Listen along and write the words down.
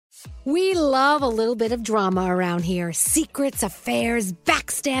We love a little bit of drama around here. Secrets, affairs,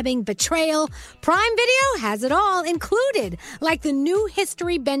 backstabbing, betrayal. Prime Video has it all included, like the new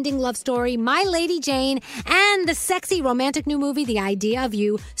history-bending love story, My Lady Jane, and the sexy romantic new movie, The Idea of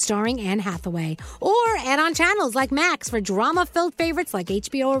You, starring Anne Hathaway. Or add-on channels like Max for drama-filled favorites like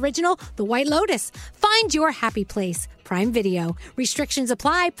HBO original, The White Lotus. Find your happy place. Prime Video. Restrictions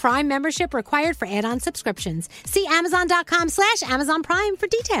apply. Prime membership required for add-on subscriptions. See Amazon.com/Amazon Prime for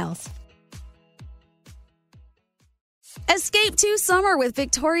details. Escape to summer with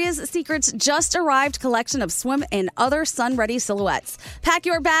Victoria's Secret's just arrived collection of swim and other sun-ready silhouettes. Pack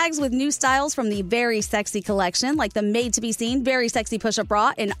your bags with new styles from the Very Sexy collection, like the made-to-be-seen Very Sexy push-up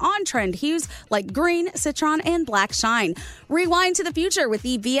bra in on-trend hues like green, citron, and black shine. Rewind to the future with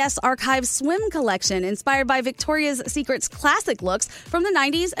the VS Archive swim collection, inspired by Victoria's Secret's classic looks from the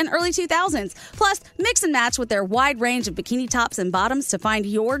 90s and early 2000s. Plus, mix and match with their wide range of bikini tops and bottoms to find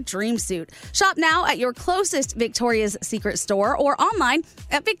your dream suit. Shop now at your closest Victoria's Secret store or online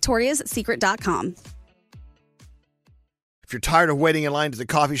at victoriassecret.com. If you're tired of waiting in line to the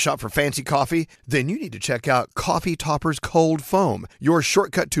coffee shop for fancy coffee, then you need to check out Coffee Topper's Cold Foam, your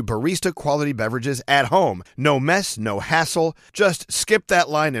shortcut to barista quality beverages at home. No mess, no hassle. Just skip that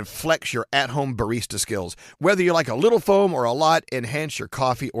line and flex your at-home barista skills. Whether you like a little foam or a lot, enhance your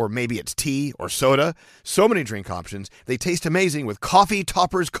coffee, or maybe it's tea or soda. So many drink options. They taste amazing with Coffee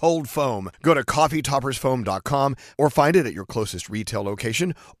Topper's Cold Foam. Go to coffeetoppersfoam.com or find it at your closest retail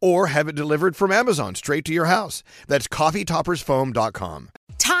location, or have it delivered from Amazon straight to your house. That's coffeetoppersfoam.com.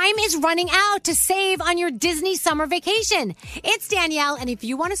 Time is running out to save on your Disney summer vacation. It's Danielle, and if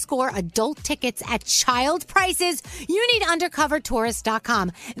you want to score adult tickets at child prices, you need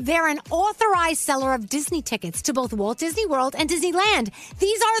UndercoverTourist.com. They're an authorized seller of Disney tickets to both Walt Disney World and Disneyland.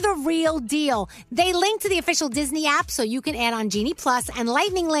 These are the real deal. They link to the official Disney app so you can add on Genie Plus and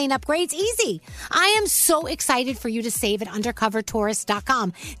Lightning Lane upgrades easy. I am so excited for you to save at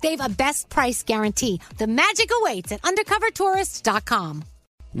UndercoverTourist.com. They have a best price guarantee. The magic awaits at UndercoverTourist.com.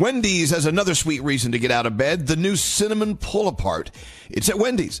 Wendy's has another sweet reason to get out of bed, the new Cinnamon Pull-Apart. It's at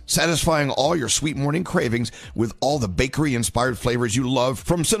Wendy's, satisfying all your sweet morning cravings with all the bakery-inspired flavors you love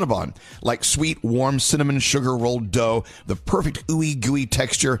from Cinnabon, like sweet, warm cinnamon sugar rolled dough, the perfect ooey gooey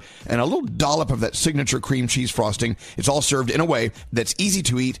texture, and a little dollop of that signature cream cheese frosting. It's all served in a way that's easy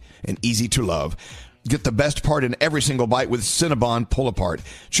to eat and easy to love. Get the best part in every single bite with Cinnabon Pull-Apart.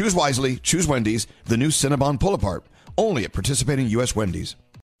 Choose wisely, choose Wendy's, the new Cinnabon Pull-Apart. Only at participating U.S. Wendy's.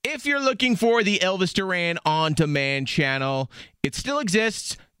 If you're looking for the Elvis Duran On Demand channel, it still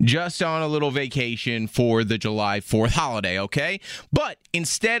exists, just on a little vacation for the July 4th holiday, okay? But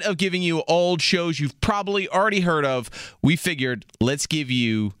instead of giving you old shows you've probably already heard of, we figured let's give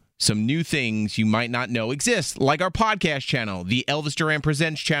you some new things you might not know exist, like our podcast channel, the Elvis Duran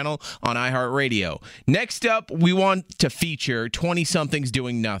Presents channel on iHeartRadio. Next up, we want to feature 20-somethings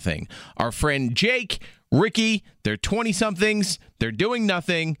doing nothing. Our friend Jake, Ricky, they're 20-somethings, they're doing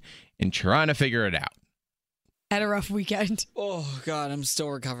nothing, and trying to figure it out. Had a rough weekend. Oh, God, I'm still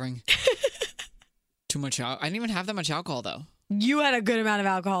recovering. Too much alcohol. I didn't even have that much alcohol, though. You had a good amount of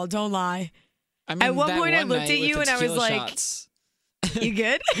alcohol, don't lie. I mean, at one point, I one looked at you and I was like, shots. You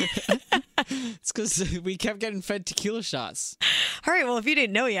good? It's because we kept getting fed tequila shots. All right, well, if you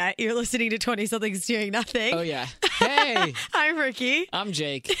didn't know yet, you're listening to 20-somethings doing nothing. Oh, yeah. Hey. I'm Ricky. I'm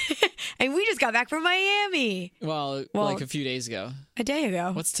Jake. And we just got back from Miami. Well, like a few days ago. A day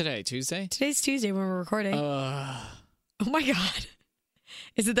ago. What's today, Tuesday? Today's Tuesday when we're recording. Oh, my God.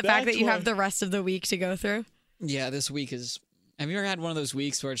 Is it the fact that you have the rest of the week to go through? Yeah, this week is... Have you ever had one of those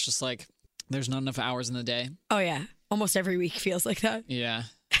weeks where it's just like, there's not enough hours in the day? Oh, yeah. Almost every week feels like that. Yeah.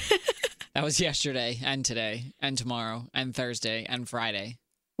 That was yesterday and today and tomorrow and Thursday and Friday.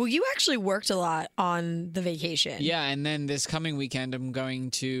 Well, you actually worked a lot on the vacation. Yeah, and then this coming weekend, I'm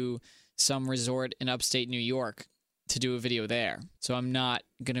going to some resort in upstate New York to do a video there. So I'm not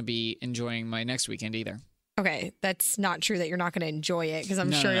going to be enjoying my next weekend either. Okay, that's not true that you're not going to enjoy it, because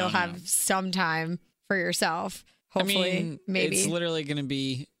I'm sure you'll have some time for yourself. Hopefully, maybe. It's literally going to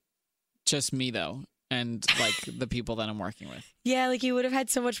be just me, though. And, like, the people that I'm working with. Yeah, like, you would have had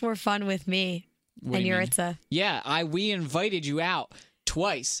so much more fun with me and Yuritsa. Yeah, we invited you out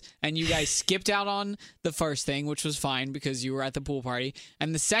twice. And you guys skipped out on the first thing, which was fine because you were at the pool party.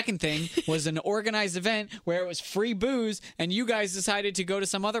 And the second thing was an organized event where it was free booze, and you guys decided to go to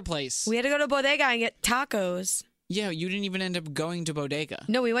some other place. We had to go to Bodega and get tacos. Yeah, you didn't even end up going to Bodega.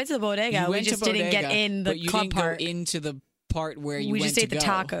 No, we went to the Bodega. We just didn't get in the club part. Go into the part where you went to go. We just ate the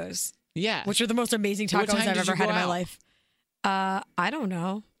tacos. Yeah. Which are the most amazing tacos I've ever had in my life. I don't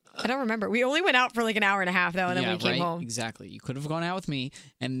know. I don't remember. We only went out for like an hour and a half, though, and then we came home. Exactly. You could have gone out with me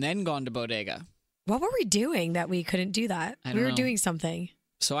and then gone to Bodega. What were we doing that we couldn't do that? We were doing something.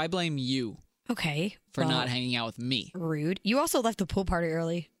 So I blame you. Okay. For not hanging out with me. Rude. You also left the pool party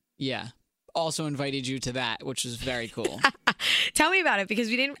early. Yeah. Also invited you to that, which was very cool. Tell me about it, because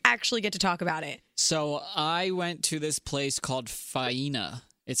we didn't actually get to talk about it. So I went to this place called Faina.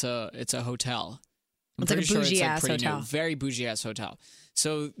 It's a hotel. I'm it's like a pretty bougie sure ass pretty hotel. New, very bougie ass hotel.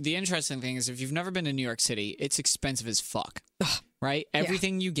 So the interesting thing is, if you've never been to New York City, it's expensive as fuck. Right?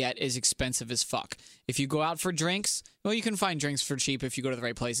 Everything you get is expensive as fuck. If you go out for drinks, well, you can find drinks for cheap if you go to the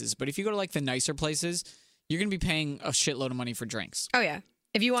right places. But if you go to like the nicer places, you're going to be paying a shitload of money for drinks. Oh, yeah.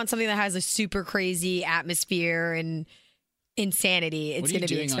 If you want something that has a super crazy atmosphere and insanity, it's going to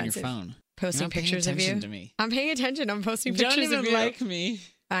be expensive. What are you doing on your phone? Posting pictures of you. To me. I'm paying attention. I'm posting Don't pictures even of you. like me.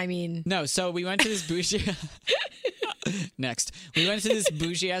 I mean, no. So we went to this bougie. Next, we went to this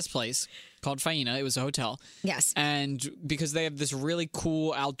bougie ass place called Faina. It was a hotel. Yes. And because they have this really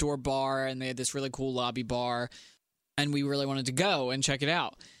cool outdoor bar and they had this really cool lobby bar, and we really wanted to go and check it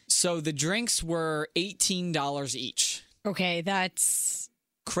out. So the drinks were $18 each. Okay, that's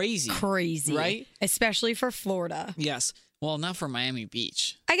crazy, right? Especially for Florida. Yes. Well, not for Miami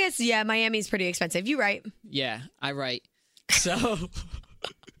Beach. I guess, yeah, Miami's pretty expensive. You right. Yeah, I right. So,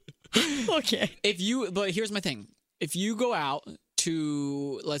 okay. But here's my thing. If you go out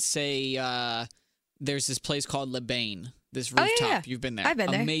to, let's say, there's this place called Le Bain, this rooftop. Oh, yeah. You've been there. I've been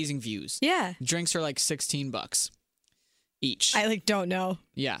there. Amazing views. Yeah. Drinks are like $16 each. I don't know.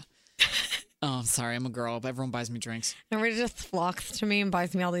 Yeah. Oh, I'm sorry. I'm a girl, but everyone buys me drinks. Everybody just flocks to me and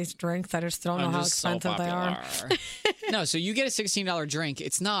buys me all these drinks. I just don't know how expensive they are. No, so you get a $16 drink.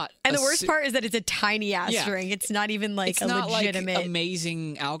 It's not. And the worst part is that it's a tiny ass drink. It's not even like it's a not legitimate. Like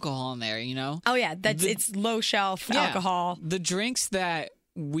amazing alcohol in there, you know? Oh yeah, it's low shelf alcohol. The drinks that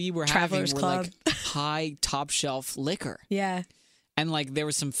we were Travelers having were like high top shelf liquor. Yeah. And like there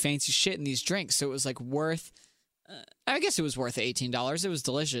was some fancy shit in these drinks, so it was like worth. I guess it was worth $18. It was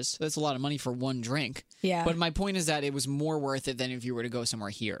delicious. That's a lot of money for one drink. Yeah. But my point is that it was more worth it than if you were to go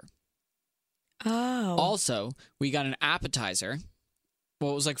somewhere here. Oh. Also, we got an appetizer.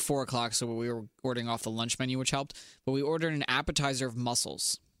 Well, it was like 4 o'clock, so we were ordering off the lunch menu, which helped. But we ordered an appetizer of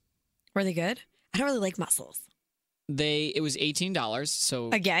mussels. Were they good? I don't really like mussels. It was $18. So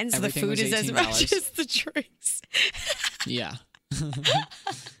again, so the food is as much as the drinks. Yeah.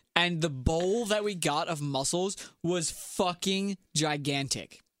 And the bowl that we got of mussels was fucking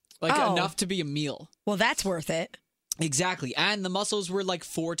gigantic. Like enough to be a meal. Well, that's worth it. Exactly. And the mussels were like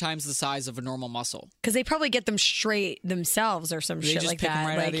 4 times the size of a normal mussel. Because they probably get them straight themselves or some shit like that. They just pick them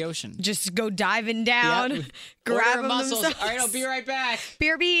right out of the ocean. Just go diving down, grab them mussels. themselves. All right, I'll be right back.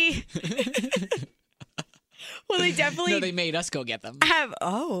 BRB. Well, they definitely... No, they made us go get them. That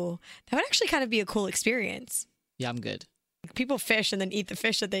would actually kind of be a cool experience. Yeah, I'm good. People fish and then eat the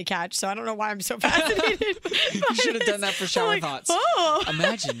fish that they catch, so I don't know why I'm so fascinated. You should have done that for Shower Thoughts. Oh.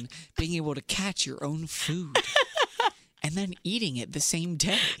 Imagine being able to catch your own food and then eating it the same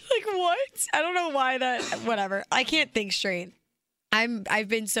day. Like what? I don't know why that. Whatever. I can't think straight. I've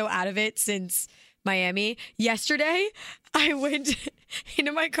been so out of it since Miami. Yesterday, I went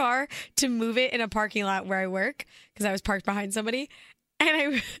into my car to move it in a parking lot where I work because I was parked behind somebody.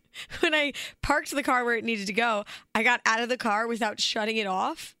 And when I parked the car where it needed to go, I got out of the car without shutting it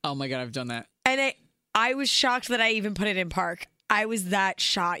off. Oh my God, I've done that. And I was shocked that I even put it in park. I was that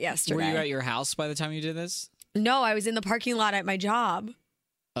shot yesterday. Were you at your house by the time you did this? No, I was in the parking lot at my job.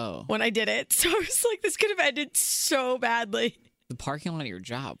 Oh. When I did it. So I was like, this could have ended so badly. The parking lot of your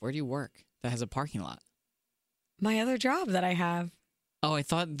job? Where do you work that has a parking lot? My other job that I have. Oh, I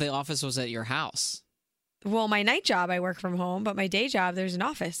thought the office was at your house. Well, my night job, I work from home, but my day job, there's an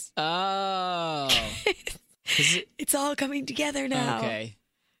office. Oh. It's all coming together now. Okay.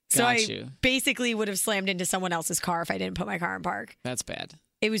 So I basically would have slammed into someone else's car if I didn't put my car in park. That's bad.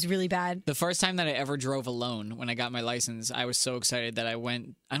 It was really bad. The first time that I ever drove alone when I got my license, I was so excited that I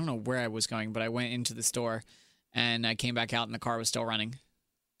don't know where I was going, but I went into the store and I came back out and the car was still running.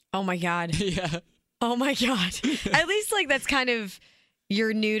 Oh my God. Yeah. Oh my God. At least like that's kind of,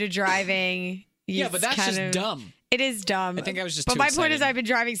 you're new to driving. Yeah, but that's just dumb. It is dumb. I think I was just But too my excited. point is I've been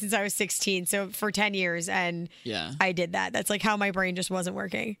driving since I was 16, so for 10 years, and yeah, I did that. That's like how my brain just wasn't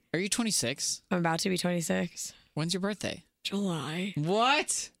working. Are you 26? I'm about to be 26. When's your birthday? July.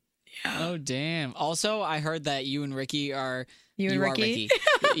 What? Yeah. Oh, damn. Also, I heard that you and Ricky are... You and Ricky?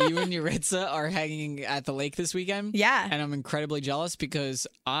 You and Yuritsa are hanging at the lake this weekend. Yeah. And I'm incredibly jealous because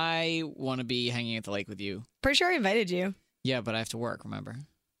I want to be hanging at the lake with you. Pretty sure I invited you. Yeah, but I have to work, remember?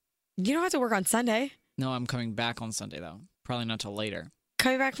 You don't have to work on Sunday. No, I'm coming back on Sunday, though. Probably not till later.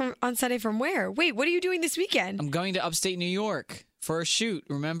 Coming back on Sunday from where? Wait, what are you doing this weekend? I'm going to upstate New York for a shoot,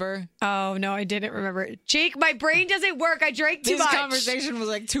 remember? Oh, no, I didn't remember. Jake, my brain doesn't work. I drank too much. This conversation was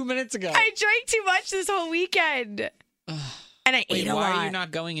like 2 minutes ago. I drank too much this whole weekend. And I ate a lot. Why are you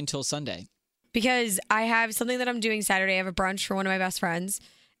not going until Sunday? Because I have something that I'm doing Saturday. I have a brunch for one of my best friends.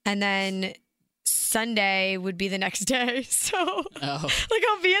 And then Sunday would be the next day. So,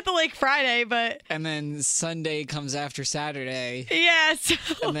 I'll be at the lake Friday, but... And then Sunday comes after Saturday. Yes.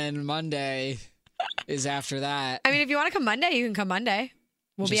 And then Monday is after that. I mean, if you want to come Monday, you can come Monday.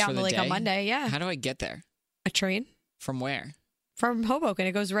 We'll Just be out for on the lake day? on Monday, yeah. How do I get there? A train? From where? From Hoboken.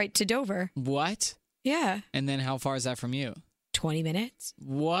 It goes right to Dover. What? Yeah. And then how far is that from you? 20 minutes.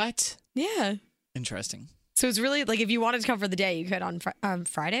 What? Yeah. Interesting. So it's really like if you wanted to come for the day, you could on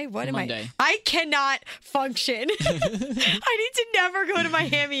Friday. What am Monday. I cannot function. I need to never go to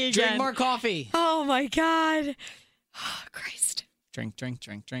Miami again. Drink more coffee. Oh my God. Oh, Christ. Drink. I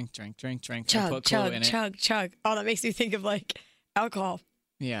Chug, put chug, Clue in it. chug. Oh, that makes me think of like alcohol.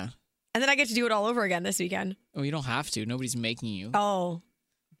 Yeah. And then I get to do it all over again this weekend. Oh, you don't have to. Nobody's making you. Oh,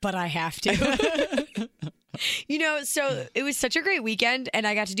 but I have to. So it was such a great weekend and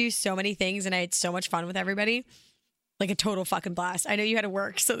I got to do so many things and I had so much fun with everybody. Like a total fucking blast. I know you had to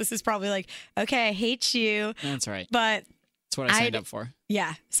work, so this is probably like, okay, I hate you. That's right. But that's what I signed up for.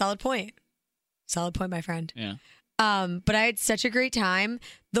 Yeah, solid point. Solid point, my friend. Yeah. But I had such a great time.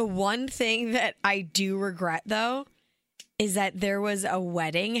 The one thing that I do regret though is that there was a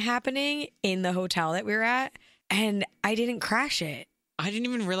wedding happening in the hotel that we were at and I didn't crash it. I didn't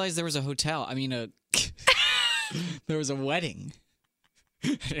even realize there was a hotel. I mean, there was a wedding.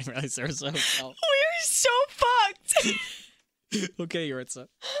 I didn't realize there was a hotel. We're so fucked. Okay, Yuritsa.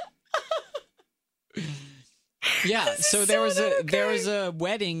 Yeah, so there was a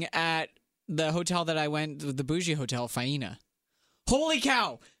wedding at the hotel that I went, the bougie hotel, Faina. Holy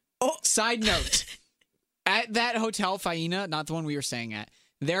cow! Oh, side note. At that hotel, Faina, not the one we were staying at,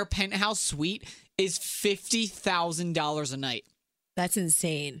 their penthouse suite is $50,000 a night. That's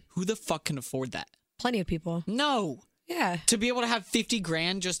insane. Who the fuck can afford that? Plenty of people. No. Yeah. To be able to have 50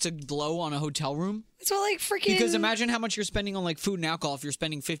 grand just to blow on a hotel room? That's what like freaking... Because imagine how much you're spending on like food and alcohol if you're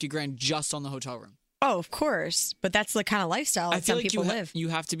spending 50 grand just on the hotel room. Oh, of course. But that's the kind of lifestyle that some people live. You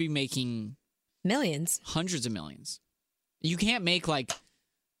have to be making... Millions. Hundreds of millions. You can't make like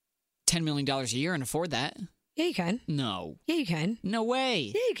 $10 million a year and afford that. Yeah, you can. No. Yeah, you can. No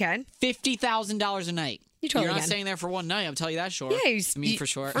way. Yeah, you can. $50,000 a night. You totally You're not can. staying there for one night, I'll tell you that short. Yeah, for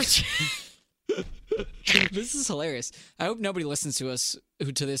sure. This is hilarious. I hope nobody listens to us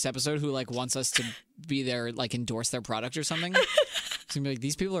to this episode who like wants us to be there, like endorse their product or something. It's gonna be like,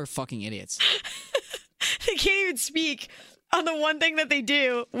 these people are fucking idiots. They can't even speak on the one thing that they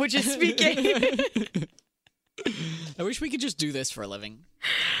do, which is speaking. I wish we could just do this for a living.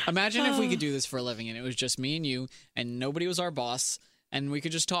 Imagine if we could do this for a living and it was just me and you and nobody was our boss and we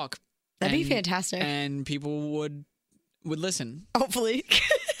could just talk. That'd be fantastic. And people would listen. Hopefully.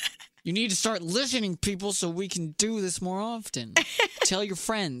 You need to start listening, people, so we can do this more often. Tell your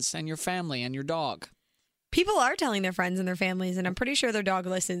friends and your family and your dog. People are telling their friends and their families, and I'm pretty sure their dog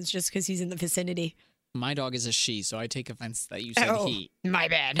listens just because he's in the vicinity. My dog is a she, so I take offense that you said he. My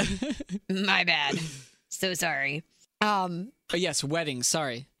bad. My bad. So sorry. But yes, wedding.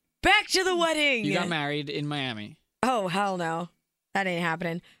 Sorry. Back to the wedding. You got married in Miami. Oh, hell no. That ain't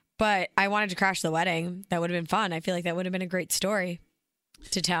happening. But I wanted to crash the wedding. That would have been fun. I feel like that would have been a great story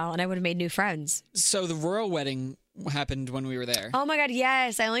to tell, and I would have made new friends. So the royal wedding happened when we were there. Oh my God,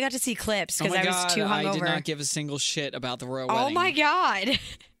 yes. I only got to see clips because I was too hungover. I did not give a single shit about the royal wedding. Oh my God.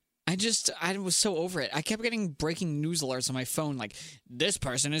 I was so over it. I kept getting breaking news alerts on my phone like, this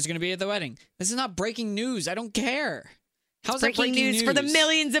person is going to be at the wedding. This is not breaking news. I don't care. How's that breaking news for the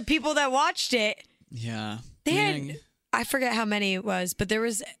millions of people that watched it? Yeah. I forget how many it was, but there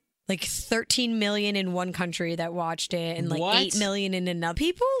was like 13 million in one country that watched it and like 8 million in another.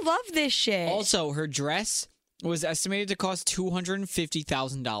 People love this shit. Also, her dress was estimated to cost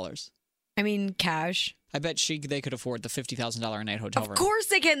 $250,000. I mean, cash. I bet they could afford the $50,000 a night hotel room. Of course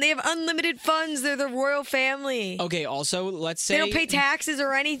they can. They have unlimited funds. They're the royal family. Okay, also, let's say... They don't pay taxes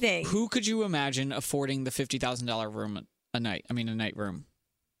or anything. Who could you imagine affording the $50,000 room a night? I mean, a night room.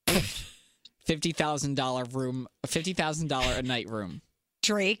 $50,000 room. $50,000 a night room.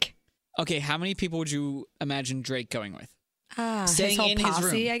 Drake. Okay, how many people would you imagine Drake going with? His whole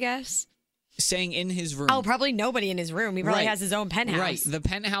posse, I guess. Staying in his room. Oh, probably nobody in his room. He probably has his own penthouse. Right. The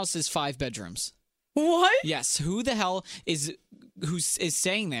penthouse is 5 bedrooms. What? Yes. Who the hell is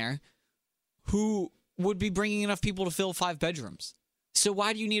staying there who would be bringing enough people to fill 5 bedrooms? So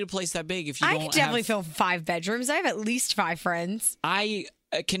why do you need a place that big if you I don't could definitely have... fill 5 bedrooms. I have at least 5 friends. I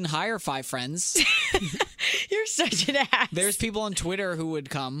can hire 5 friends. You're such an ass. There's people on Twitter who would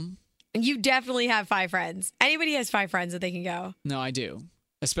come. You definitely have 5 friends. Anybody has 5 friends that they can go. No, I do.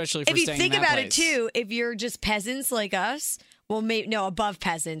 Especially if If we're you staying think in that about place. it too, if you're just peasants like us, well, no, above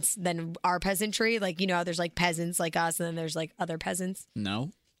peasants than our peasantry. Like, there's like peasants like us, and then there's like other peasants.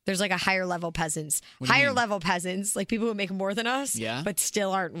 No. There's like a higher level peasants. What do you Higher mean? level peasants, like people who make more than us, Yeah. but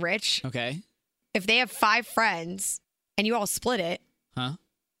still aren't rich. Okay. If they have 5 friends and you all split it, Huh?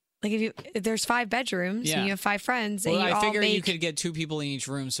 like if there's 5 bedrooms Yeah. and you have 5 friends, Well, and you I all figure make, you could get 2 people in each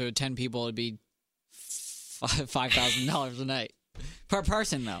room, so 10 people would be $5,000 a night per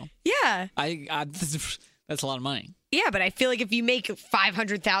person, though. yeah, That's a lot of money. yeah. But I feel like if you make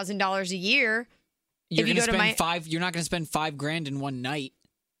 $500,000 a year, You're you gonna go to spend my- You're not gonna spend $5,000 in one night.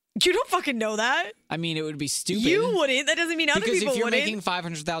 you don't fucking know that. I mean, it would be stupid. You wouldn't. That doesn't mean other Because people if you're wouldn't. making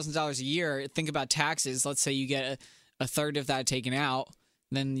 $500,000 a year, think about taxes. Let's say you get a third of that taken out,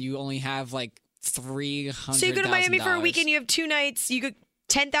 then you only have like $300,000. So you go to Miami for a weekend, you have 2 nights, you get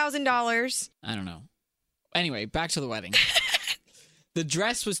 $10,000. I don't know. Anyway, back to the wedding. The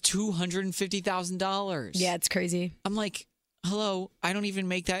dress was $250,000. Yeah, it's crazy. I'm like, hello, I don't even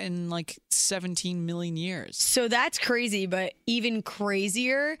make that in like 17 million years. So that's crazy, but even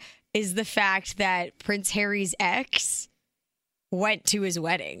crazier is the fact that Prince Harry's ex went to his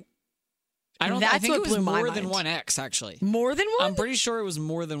wedding. I That's think what it was blew my more than mind. one ex, actually. More than one? I'm pretty sure it was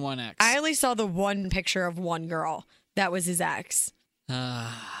more than one ex. I only saw the one picture of one girl that was his ex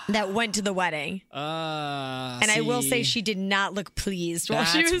that went to the wedding. And I will say she did not look pleased while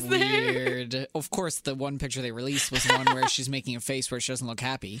she was there. weird. Of course, the one picture they released was the one where she's making a face where she doesn't look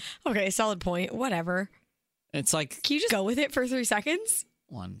happy. Okay, solid point. Whatever. It's like Can you just go with it for 3 seconds?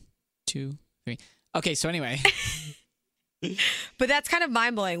 1, 2, 3. Okay, so anyway. But that's kind of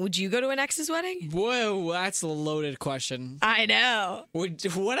mind-blowing. Would you go to an ex's wedding? Whoa, that's a loaded question. I know. Would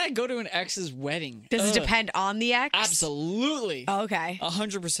I go to an ex's wedding? Does it Ugh. depend on the ex? Absolutely. Okay.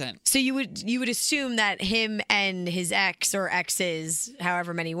 100%. So you would assume that him and his ex or exes,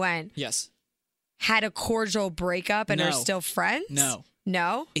 however many went, Yes. had a cordial breakup and are No. still friends? No.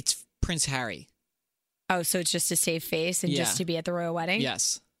 No? It's Prince Harry. Oh, so it's just to save face and Yeah. just to be at the royal wedding?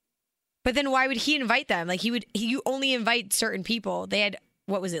 Yes. But then why would he invite them? Like you only invite certain people. They had,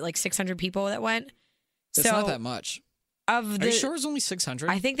 what was it, like 600 people that went? It's not that much. Of Are you sure it was only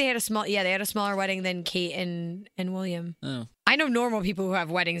 600? I think they had they had a smaller wedding than Kate and William. Oh, I know normal people who have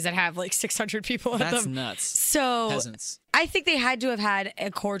weddings that have like 600 people at that's them. nuts. So Peasants. I think they had to have had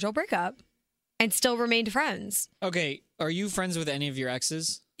a cordial breakup and still remained friends. Okay, are you friends with any of your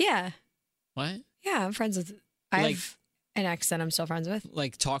exes? Yeah. What? Yeah, I'm friends with, I Like- have an ex that I'm still friends with.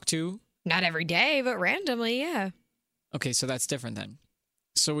 Like talk to? Not every day, but randomly, yeah. Okay, so that's different then.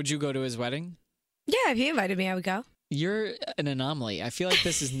 So would you go to his wedding? Yeah, if he invited me, I would go. You're an anomaly. I feel like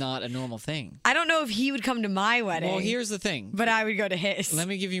this is not a normal thing. I don't know if he would come to my wedding. Well, here's the thing. But I would go to his. Let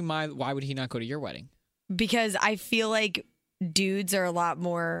me give you why would he not go to your wedding? Because I feel like dudes are a lot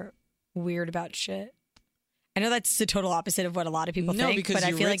more weird about shit. I know that's the total opposite of what a lot of people No, think, because but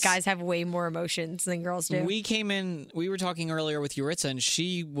I feel like Yuritsa- guys have way more emotions than girls do. We were talking earlier with Yuritsa, and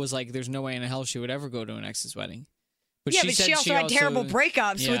she was like, there's no way in hell she would ever go to an ex's wedding. But yeah, she but said she also had terrible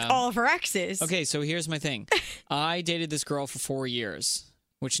breakups with Yeah. all of her exes. Okay, so here's my thing. I dated this girl for 4 years,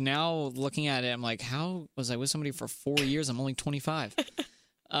 which now looking at it, I'm like, how was I with somebody for 4 years? I'm only 25.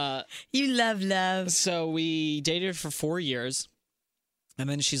 You love love. So we dated for 4 years, and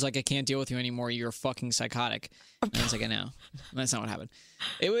then she's like, I can't deal with you anymore. You're fucking psychotic. And I was like, I know. That's not what happened.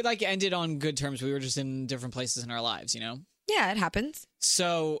 It would like ended on good terms. We were just in different places in our lives, you know? Yeah, it happens.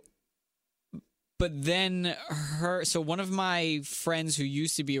 So, but then so one of my friends who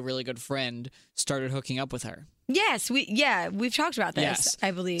used to be a really good friend started hooking up with her. Yes, we've talked about this, Yes.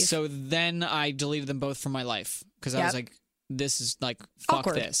 I believe. So then I deleted them both from my life because I was Yep. like, this is like, fuck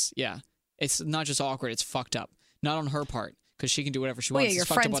Awkward. this. Yeah. It's not just awkward, it's fucked up. Not on her part because she can do whatever she Well, yeah, wants. your It's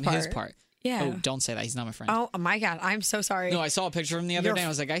fucked up friend's on his part. part. Yeah. Oh, don't say that. He's not my friend. Oh my God, I'm so sorry. No, I saw a picture of him the other Your day. I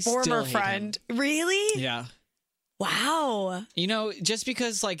was like, I former still hate friend. him. Really? Yeah. Wow. You know, just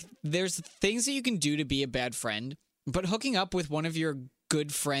because like there's things that you can do to be a bad friend, but hooking up with one of your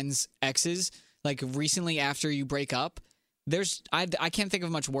good friend's exes, like recently after you break up, I can't think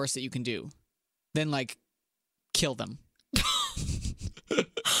of much worse that you can do than like kill them.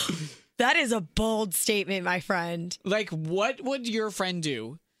 That is a bold statement, my friend. Like, what would your friend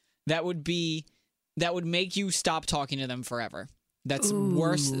do that would make you stop talking to them forever? That's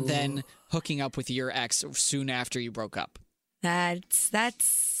worse than hooking up with your ex soon after you broke up. That's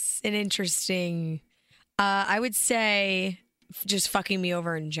an interesting. I would say just fucking me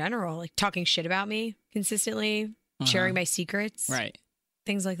over in general, like talking shit about me consistently, sharing my secrets, Right.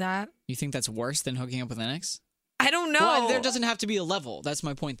 things like that. You think that's worse than hooking up with an ex? I don't know. Well, there doesn't have to be a level. That's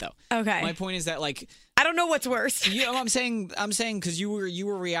my point, though. Okay. My point is that, like, I don't know what's worse. I'm saying because you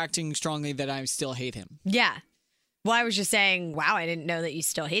were reacting strongly that I still hate him. Yeah. Well, I was just saying, wow, I didn't know that you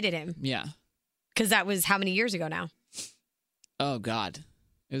still hated him. Yeah. Because that was how many years ago now? Oh God,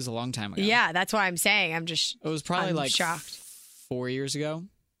 it was a long time ago. Yeah, that's why I'm saying it was probably I'm like shocked. 4 years ago.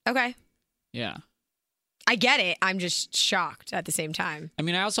 Okay. Yeah. I get it. I'm just shocked at the same time. I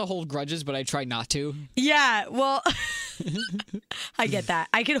mean, I also hold grudges, but I try not to. Yeah, well, I get that.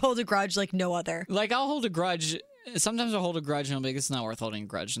 I can hold a grudge like no other. Like, I'll hold a grudge. Sometimes I'll hold a grudge and I'll be like, it's not worth holding a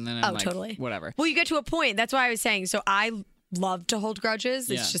grudge. And then I'm like, totally. Whatever. Well, you get to a point. That's why I was saying. So I love to hold grudges.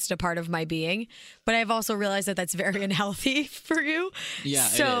 It's Yeah. just a part of my being. But I've also realized that that's very unhealthy for you. Yeah,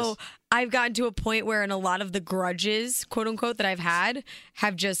 it So is. I've gotten to a point where in a lot of the grudges, quote unquote, that I've had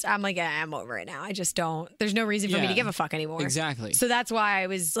have just, I'm like, I'm over it now. I just don't, there's no reason for me to Yeah. give a fuck anymore. Exactly. So that's why I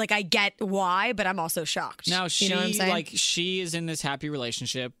was like, I get why, but I'm also shocked. Now you know what I'm saying? she is in this happy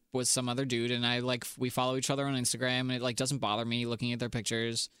relationship with some other dude, and we follow each other on Instagram, and it like doesn't bother me looking at their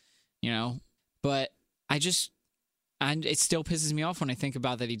pictures, you know. But and it still pisses me off when I think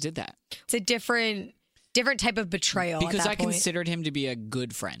about that he did that. It's a different type of betrayal. Because at that I point. considered him to be a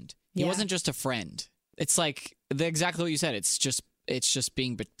good friend. He Yeah. wasn't just a friend. It's like exactly what you said. It's just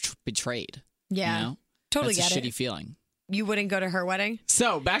being betrayed. Yeah. You know? Totally That's get a shitty it. feeling. You wouldn't go to her wedding?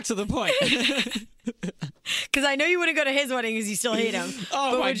 So back to the point. Because I know you wouldn't go to his wedding because you still hate him.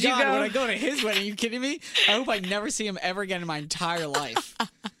 Oh But my would you God! go- Would I go to his wedding? Are you kidding me? I hope I never see him ever again in my entire life.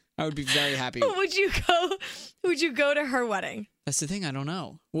 I would be very happy. Would you go to her wedding? That's the thing. I don't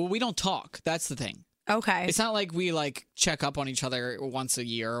know. Well, we don't talk. That's the thing. Okay. It's not like we like check up on each other once a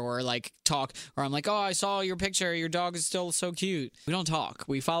year or like talk. Or I'm like, oh, I saw your picture. Your dog is still so cute. We don't talk.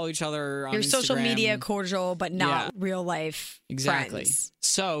 We follow each other on Your Instagram. social media cordial, but not Yeah. real life Exactly. friends.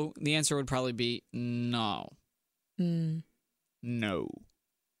 So the answer would probably be no. No.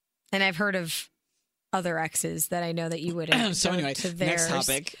 And I've heard of other exes that I know that you wouldn't. So go anyway, to next theirs.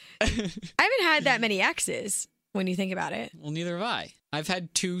 topic. I haven't had that many exes when you think about it. Well, neither have I. I've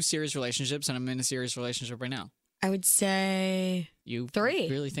had 2 serious relationships, and I'm in a serious relationship right now. I would say You 3.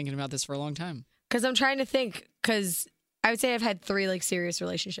 really thinking about this for a long time. Because I'm trying to think. Because I would say I've had 3 like serious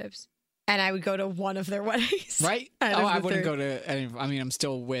relationships, and I would go to one of their weddings. Right? Out of Oh, I the wouldn't 3. go to any. I mean, I'm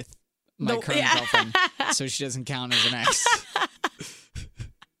still with my The- current yeah. girlfriend, so she doesn't count as an ex.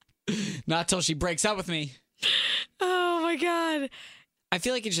 Not till she breaks up with me. Oh my god. I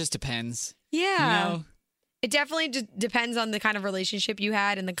feel like it just depends. Yeah. You know? It definitely depends on the kind of relationship you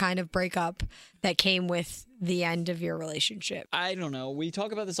had and the kind of breakup that came with the end of your relationship. I don't know. We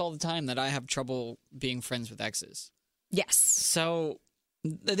talk about this all the time that I have trouble being friends with exes. Yes. So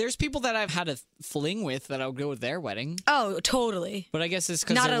there's people that I've had a fling with that I'll go with their wedding. Oh, totally. But I guess it's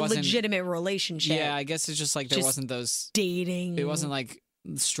because Not there a wasn't, legitimate relationship. Yeah, I guess it's just like there Just wasn't those. Dating. It wasn't like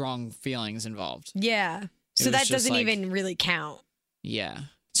strong feelings involved. Yeah. So was that just doesn't like- even really count. Yeah.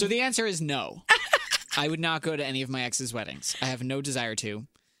 So the answer is no. I would not go to any of my ex's weddings. I have no desire to.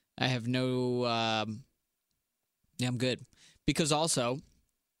 I have no. Yeah, I'm good. Because also,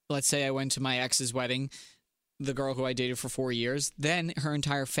 let's say I went to my ex's wedding, the girl who I dated for 4 years, then her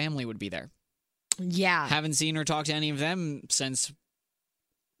entire family would be there. Yeah. Haven't seen or talked to any of them since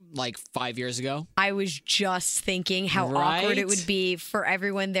like 5 years ago. I was just thinking how awkward it Right? would be for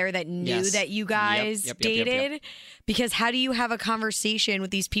everyone there that knew Yes. that you guys Yep. dated. Because how do you have a conversation with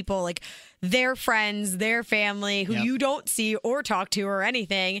these people, like their friends, their family, who Yep. you don't see or talk to or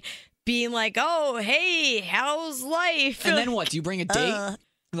anything, being like, oh, hey, how's life? And then what? Do you bring a date?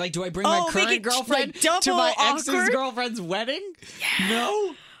 Like, do I bring Oh, my make current it, girlfriend like, double to my ex's awkward? girlfriend's wedding?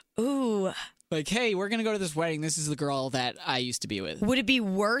 No. Ooh. Like, hey, we're going to go to this wedding. This is the girl that I used to be with. Would it be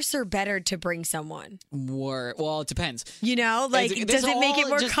worse or better to bring someone? Well, it depends. You know, like, This does it make it all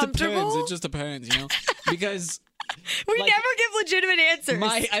more just comfortable? Depends. It just depends, you know? Because We like- never give legitimate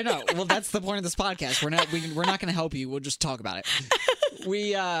answers. I know. Well, that's the point of this podcast. We're not going to help you. We'll just talk about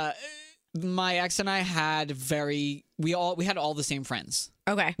it. My ex and I had we had all the same friends.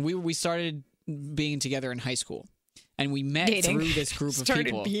 Okay. We started being together in high school, and we met Dating. through this group of Started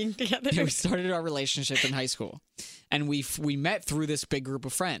people. being together. Yeah, we started our relationship in high school, and we met through this big group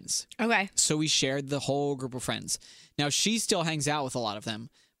of friends. Okay. So we shared the whole group of friends. Now she still hangs out with a lot of them,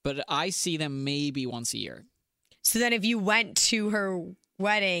 but I see them maybe once a year. So then if you went to her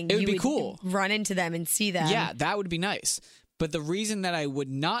wedding, It would you be would cool. run into them and see them. Yeah, that would be nice. But the reason that I would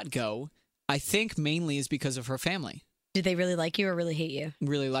not go, I think mainly is because of her family. Did they really like you or really hate you?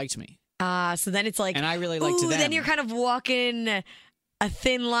 Really liked me. So then it's like, And I really liked them. Then you're kind of walking a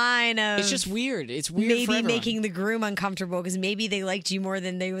thin line of. It's just weird. It's weird. Maybe for everyone. making the groom uncomfortable because maybe they liked you more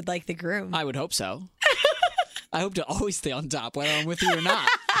than they would like the groom. I would hope so. I hope to always stay on top, whether I'm with you or not.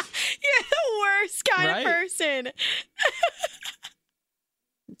 You're the worst kind Right? of person.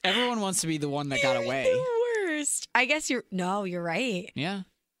 Everyone wants to be the one that got away. The worst. I guess you're right. Yeah.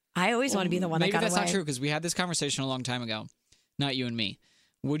 I always want to be the one that got away. Maybe that's not true because we had this conversation a long time ago. Not you and me.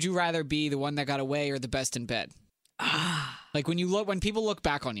 Would you rather be the one that got away or the best in bed? Like when people look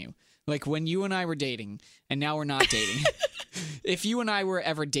back on you, like when you and I were dating and now we're not dating. If you and I were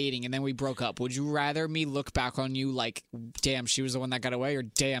ever dating and then we broke up, would you rather me look back on you like, damn, she was the one that got away, or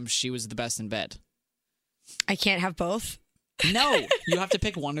damn, she was the best in bed? I can't have both. No, you have to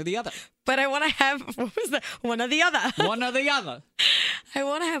pick one or the other. But I want to have, what was that? One or the other. One or the other. I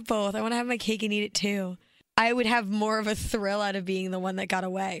want to have both. I want to have my cake and eat it too. I would have more of a thrill out of being the one that got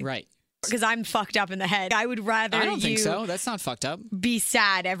away. Right. Because I'm fucked up in the head. I would rather I don't you think so. That's not fucked up. be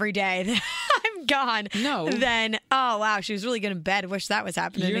sad every day that I'm gone. No. Than, oh, wow, she was really good in bed. Wish that was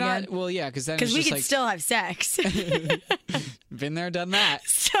happening You're again. not, well, yeah, because then Because it's we just could like, still have sex. been there, done that.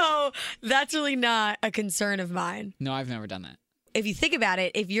 So that's really not a concern of mine. No, I've never done that. If you think about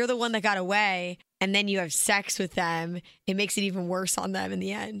it, if you're the one that got away and then you have sex with them, it makes it even worse on them in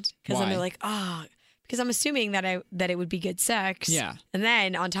the end. Because then Why? they're like, oh, because I'm assuming that it would be good sex. Yeah. And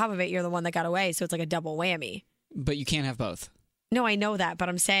then on top of it, you're the one that got away. So it's like a double whammy. But you can't have both. No, I know that, but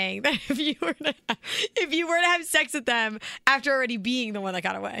I'm saying that if you were to have sex with them after already being the one that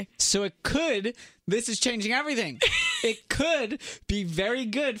got away. So this is changing everything. It could be very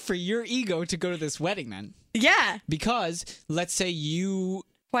good for your ego to go to this wedding then. Yeah. Because let's say Well,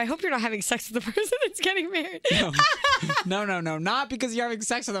 I hope you're not having sex with the person that's getting married. No, not because you're having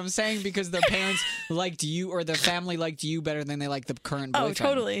sex with them. I'm saying because their parents liked you or their family liked you better than they like the current boyfriend. Oh,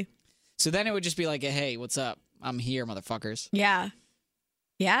 totally. So then it would just be like, hey, what's up? I'm here, motherfuckers. Yeah.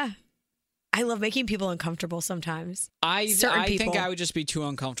 Yeah. I love making people uncomfortable sometimes. I Certain think people. I would just be too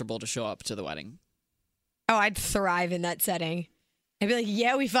uncomfortable to show up to the wedding. Oh, I'd thrive in that setting. I'd be like,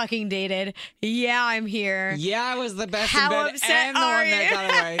 yeah, we fucking dated. Yeah, I'm here. Yeah, I was the best How in bed upset and the are one that you?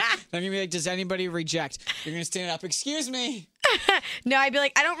 got away. Then you'd be like, does anybody reject? You're going to stand up. Excuse me. No, I'd be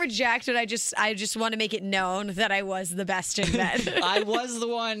like, I don't reject it. I just want to make it known that I was the best in bed. I was the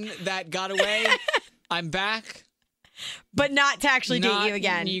one that got away. I'm back. But not to actually date you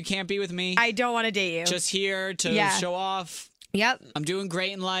again. You can't be with me. I don't want to date you. Just here to Yeah. show off. Yep. I'm doing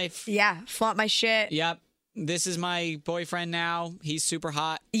great in life. Yeah. Flaunt my shit. Yep. This is my boyfriend now. He's super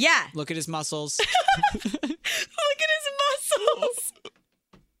hot. Yeah. Look at his muscles. Look at his muscles.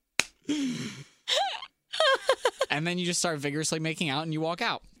 And then you just start vigorously making out and you walk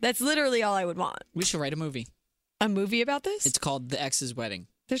out. That's literally all I would want. We should write a movie. A movie about this? It's called The Ex's Wedding.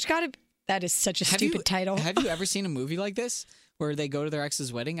 There's got to. That is such a stupid title. Have you ever seen a movie like this where they go to their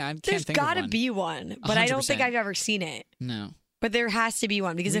ex's wedding? I can't There's think of got to one. be one, but I don't think 100%. I've ever seen it. No. But there has to be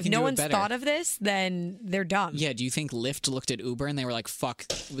one because We if can no do it one's better. thought of this, then they're dumb. Yeah, do you think Lyft looked at Uber and they were like, fuck,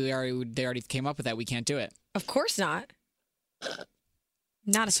 they already came up with that. We can't do it. Of course not.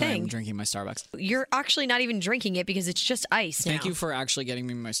 Not a Sorry, I'm thing. drinking my Starbucks. You're actually not even drinking it because it's just ice now. Thank you for actually getting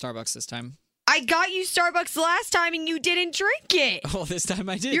me my Starbucks this time. I got you Starbucks last time and you didn't drink it. Well, this time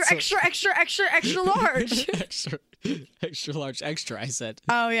I did. You're so- extra large. extra large, extra, I said.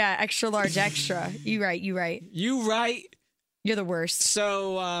 Oh yeah, extra large, extra. You right. You right. You're the worst.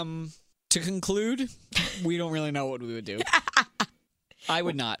 So, to conclude, we don't really know what we would do. I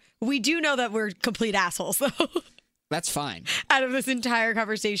would not. We do know that we're complete assholes though. That's fine. Out of this entire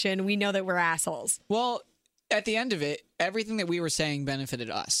conversation, we know that we're assholes. Well, at the end of it, everything that we were saying benefited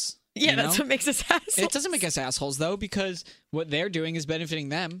us. Yeah, you know? that's what makes us assholes. It doesn't make us assholes though, because what they're doing is benefiting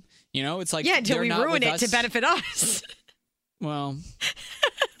them. You know, it's like until they're we not ruin with it us. to benefit us. Well,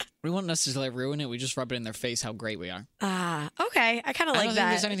 we won't necessarily ruin it. We just rub it in their face how great we are. Okay. I kind of I like don't think that.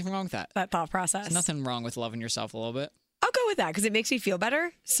 there's anything wrong with that. That thought process. There's nothing wrong with loving yourself a little bit. I'll go with that because it makes me feel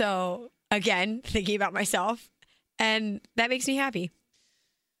better. So again, thinking about myself, and that makes me happy.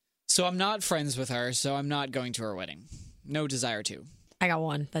 So I'm not friends with her, so I'm not going to her wedding. No desire to. I got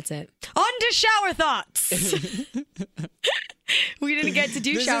one. That's it. On to shower thoughts. We didn't get to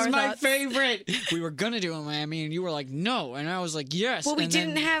do This shower is my thoughts. favorite. We were gonna do it in Miami, and you were like, "No," and I was like, "Yes." Well, we and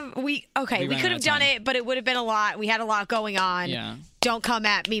didn't then- have we we could ran out have of done time. it, but it would have been a lot. We had a lot going on. Yeah, Don't come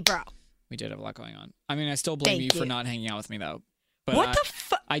at me, bro. we did have a lot going on. I mean, I still blame Thank you for you. not hanging out with me though. But What the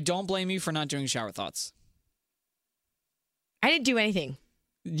fuck? I don't blame you for not doing shower thoughts. I didn't do anything.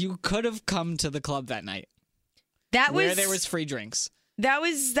 You could have come to the club that night That where was there was free drinks. that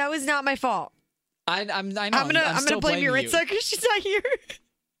was not my fault. I know. I'm gonna blame you. Yuritsa because she's not here.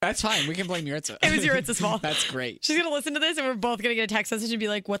 That's fine. We can blame Yuritsa. It was Yuritsa's fault. That's great. She's going to listen to this and we're both going to get a text message and be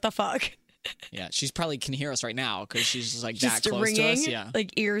like, what the fuck? Yeah, she's probably can hear us right now because she's just like Just that close ringing, to us. Yeah.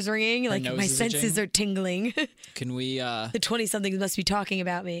 like ears ringing, like nose my is senses itching. are tingling. Can we? The 20-somethings must be talking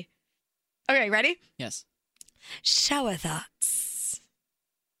about me. Okay, ready? Yes. Shower thoughts.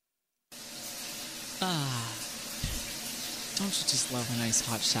 Don't you just love a nice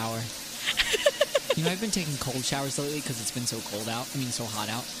hot shower? I've been taking cold showers lately because it's been so cold out. I mean, so hot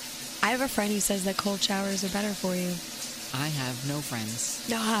out. I have a friend who says that cold showers are better for you. I have no friends.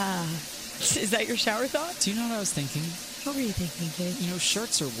 Ah. Is that your shower thought? Do you know what I was thinking? What were you thinking, kid?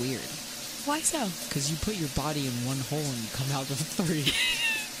 Shirts are weird Why so? because you put your body in one hole and you come out with three.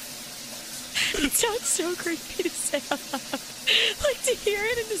 It sounds so creepy to say out loud. Like, to hear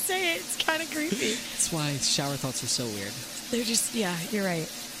it and to say it, it's kind of creepy. That's why shower thoughts are so weird. They're just, yeah, you're right.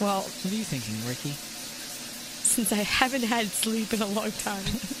 Well, What are you thinking, Ricky? since I haven't had sleep in a long time,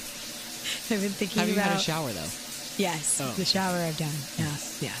 I've been thinking Have you about... had a shower, though? Yes, Oh. the shower I've done. Yeah,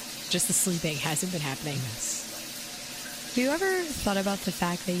 yeah. Just the sleeping hasn't been happening. Yes. Have you ever thought about the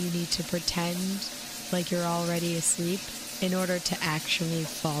fact that you need to pretend like you're already asleep in order to actually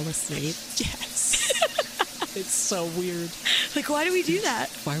fall asleep? Yes. It's so weird. Like, why do we do that?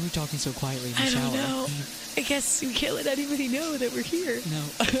 Why are we talking so quietly in the I shower? don't know. I guess we can't let anybody know that we're here. No.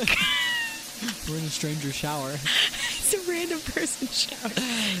 We're in a stranger's shower. It's a random person's shower.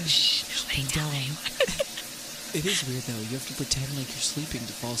 Shh, nobody tell anyone. It is weird, though. You have to pretend like you're sleeping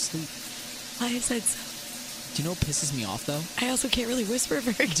to fall asleep. I said so. Do you know what pisses me off, though? I also can't really whisper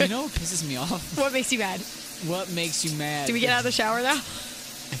very good. Do you know what pisses me off? What makes you mad? What makes you mad? Do we get out of the shower now?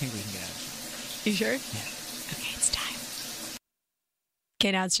 I think we can get out. You sure? Yeah. Okay, it's time.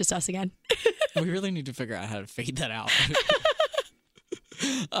 Okay, now it's just us again. We really need to figure out how to fade that out.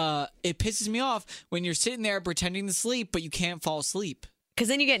 It pisses me off when you're sitting there pretending to sleep, but you can't fall asleep. Because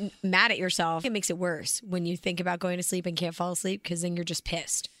then you get mad at yourself. It makes it worse when you think about going to sleep and can't fall asleep because then you're just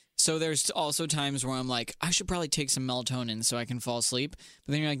pissed. So there's also times where I'm like, I should probably take some melatonin so I can fall asleep.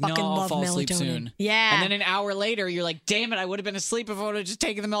 But then you're like, Fucking no, I'll love fall asleep melatonin. soon. Yeah. And then an hour later, you're like, damn it, I would have been asleep if I would have just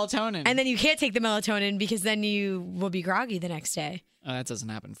taken the melatonin. And then you can't take the melatonin because then you will be groggy the next day. That doesn't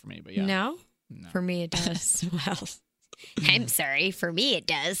happen for me, but yeah. No? For me, it does. Well, I'm sorry. For me, it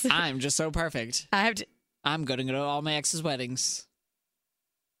does. I'm just so perfect. I have to. I'm going to go to all my ex's weddings.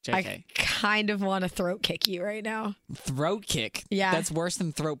 JK. I kind of want to throat kick you right now. Throat kick? Yeah. That's worse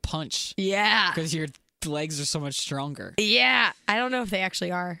than throat punch. Yeah. Because your legs are so much stronger. Yeah. I don't know if they actually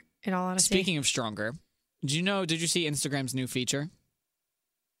are, in all honesty. Speaking of stronger, did you see Instagram's new feature?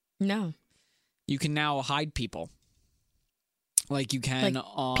 No. You can now hide people. Like you can Like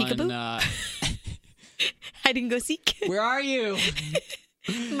on... peekaboo? Hide and go seek. Where are you?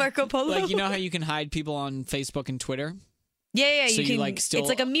 Marco Polo. Like, you know how you can hide people on Facebook and Twitter? Yeah, So you can. you, like, still- It's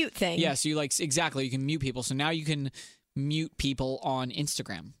like a mute thing. Yeah, so you exactly, you can mute people. So now you can mute people on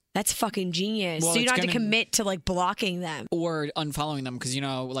Instagram. That's fucking genius. Well, so you don't it's have to gonna- commit to like blocking them. Or unfollowing them, because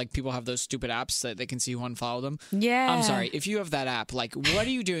like people have those stupid apps that they can see who unfollowed them. Yeah. I'm sorry, if you have that app, like, what are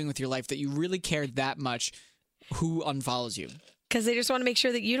you doing with your life that you really care that much who unfollows you? Because they just want to make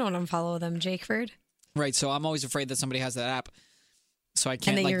sure that you don't unfollow them, Jakeford. Right, so I'm always afraid that somebody has that app. So I can't,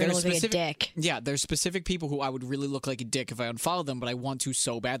 And then like, you're going to there's look like a specific... dick. Yeah, there's specific people who I would really look like a dick if I unfollowed them, but I want to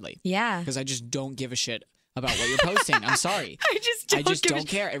so badly. Yeah. Because I just don't give a shit about what you're posting. I'm sorry. I just don't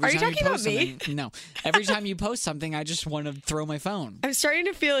care. Every Are you time talking post about me? something, no. Every time you post something, I just want to throw my phone. I'm starting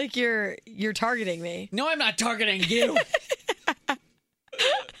to feel like you're targeting me. No, I'm not targeting you.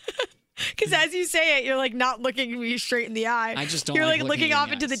 Because as you say it, you're like not looking me straight in the eye. I just don't You're like like looking looking in off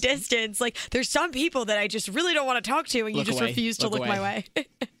the into the eyes. distance. Like there's some people that I just really don't want to talk to, and you Look just away. refuse to Look look my way.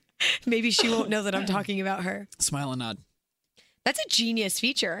 Maybe she won't know that I'm talking about her. Smile and nod. That's a genius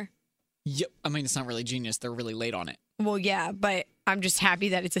feature. Yep. I mean, it's not really genius. They're really late on it. Well, yeah, but I'm just happy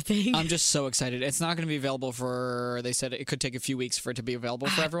that it's a thing. I'm just so excited. It's not going to be available for, they said it could take a few weeks for it to be available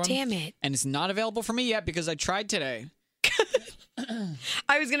for everyone. Damn it. And it's not available for me yet because I tried today.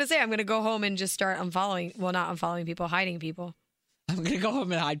 I was going to say, I'm going to go home and just start unfollowing. Well, not unfollowing people, hiding people. I'm going to go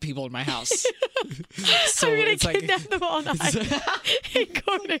home and hide people in my house. So I'm going it's to like, kidnap them all night in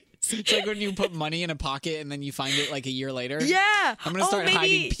corners. it's like when you put money in a pocket and then you find it like a year later. Yeah. I'm gonna start maybe,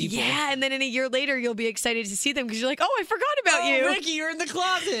 hiding people. Yeah, and then in a year later, you'll be excited to see them because you're like, oh, I forgot about you. Ricky, you're in the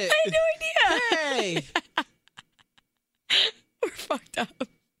closet. I had no idea. Hey. We're fucked up.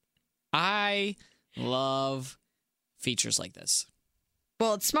 I love features like this.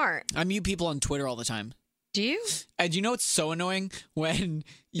 Well, it's smart. I mute people on Twitter all the time. Do you? And you know what's so annoying when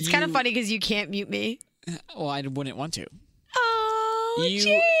It's kind of funny because you can't mute me. Well, I wouldn't want to. Oh,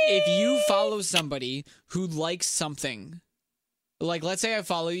 If you follow somebody who likes something, Like, let's say I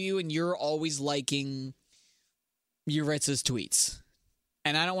follow you and you're always liking Yuritsa's tweets.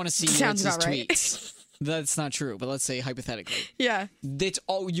 And I don't want to see Sounds Yuritsa's about right. tweets. That's not true, but let's say hypothetically. Yeah.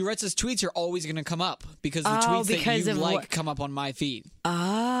 Yuritsa's tweets are always going to come up because the tweets that you like come up on my feed.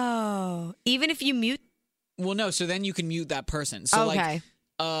 Oh. Even if you mute? Well, no, so then you can mute that person. So, okay.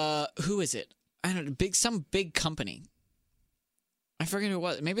 Who is it? I don't know, some big company. I forget who it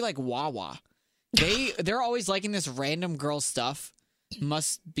was. Maybe like Wawa. They're always liking this random girl stuff.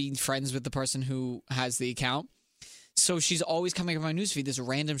 Must be friends with the person who has the account. So she's always coming up on my newsfeed, this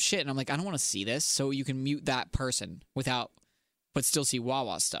random shit. And I'm like, I don't want to see this. So you can mute that person but still see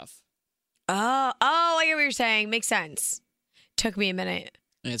Wawa stuff. Oh, I get what you're saying. Makes sense. Took me a minute.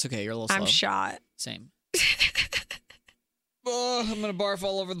 Yeah, it's okay. You're a little slow. I'm shot. Same. Oh, I'm going to barf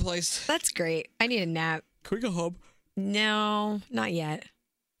all over the place. That's great. I need a nap. Can we go home? No, not yet.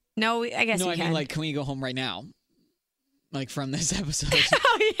 No, I guess we can. Mean, like, can we go home right now? Like, from this episode.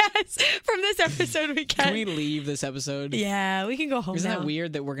 Oh, yes. From this episode, we can. Can we leave this episode? Yeah, we can go home. Isn't now. that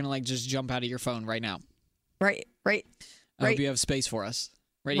weird that we're going to, like, just jump out of your phone right now? Right. I hope you have space for us.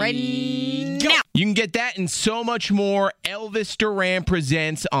 Ready? Go. Now. You can get that and so much more. Elvis Duran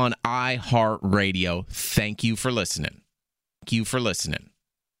Presents on iHeartRadio. Thank you for listening.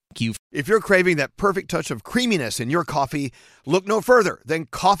 If you're craving that perfect touch of creaminess in your coffee, look no further than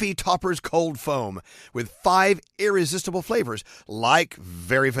Coffee Topper's Cold Foam with 5 irresistible flavors like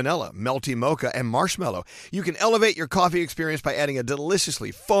very vanilla, melty mocha, and marshmallow. You can elevate your coffee experience by adding a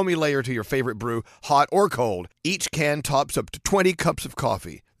deliciously foamy layer to your favorite brew, hot or cold. Each can tops up to 20 cups of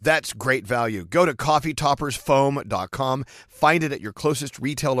coffee. That's great value. Go to coffeetoppersfoam.com, find it at your closest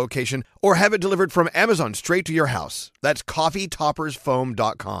retail location, or have it delivered from Amazon straight to your house. That's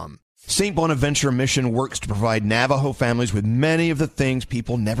coffeetoppersfoam.com. St. Bonaventure Mission works to provide Navajo families with many of the things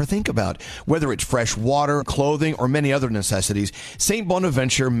people never think about. Whether it's fresh water, clothing, or many other necessities, St.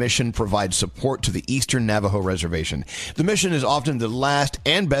 Bonaventure Mission provides support to the Eastern Navajo Reservation. The mission is often the last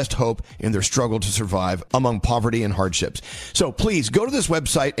and best hope in their struggle to survive among poverty and hardships. So please go to this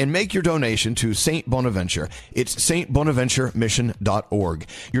website and make your donation to St. Bonaventure. It's stbonaventuremission.org.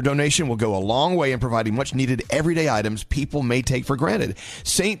 Your donation will go a long way in providing much needed everyday items people may take for granted.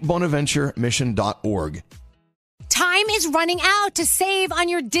 stbonaventuremission.org. Time is running out to save on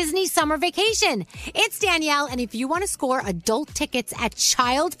your Disney summer vacation. It's Danielle, and if you want to score adult tickets at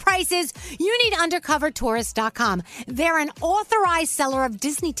child prices, you need UndercoverTourist.com. They're an authorized seller of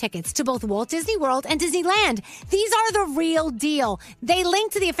Disney tickets to both Walt Disney World and Disneyland. These are the real deal. They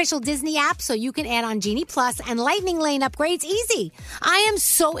link to the official Disney app so you can add on Genie Plus and Lightning Lane upgrades easy. I am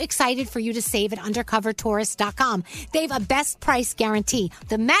so excited for you to save at UndercoverTourist.com. They have a best price guarantee.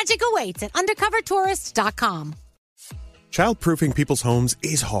 The magic awaits at UndercoverTourist.com. Childproofing people's homes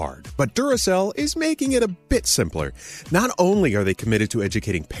is hard, but Duracell is making it a bit simpler. Not only are they committed to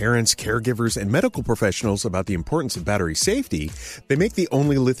educating parents, caregivers, and medical professionals about the importance of battery safety, they make the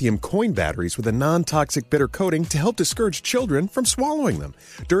only lithium coin batteries with a non-toxic bitter coating to help discourage children from swallowing them.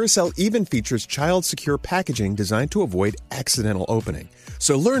 Duracell even features child-secure packaging designed to avoid accidental opening.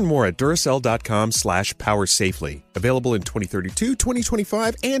 So learn more at Duracell.com/powersafely. Available in 2032,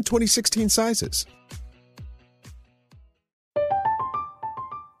 2025, and 2016 sizes.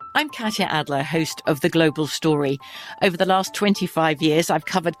 I'm Katya Adler, host of The Global Story. Over the last 25 years, I've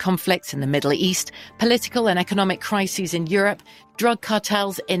covered conflicts in the Middle East, political and economic crises in Europe, drug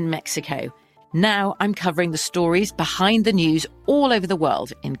cartels in Mexico. Now I'm covering the stories behind the news all over the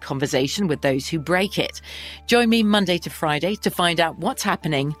world in conversation with those who break it. Join me Monday to Friday to find out what's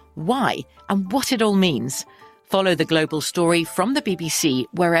happening, why, and what it all means. Follow The Global Story from the BBC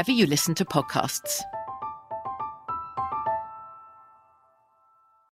wherever you listen to podcasts.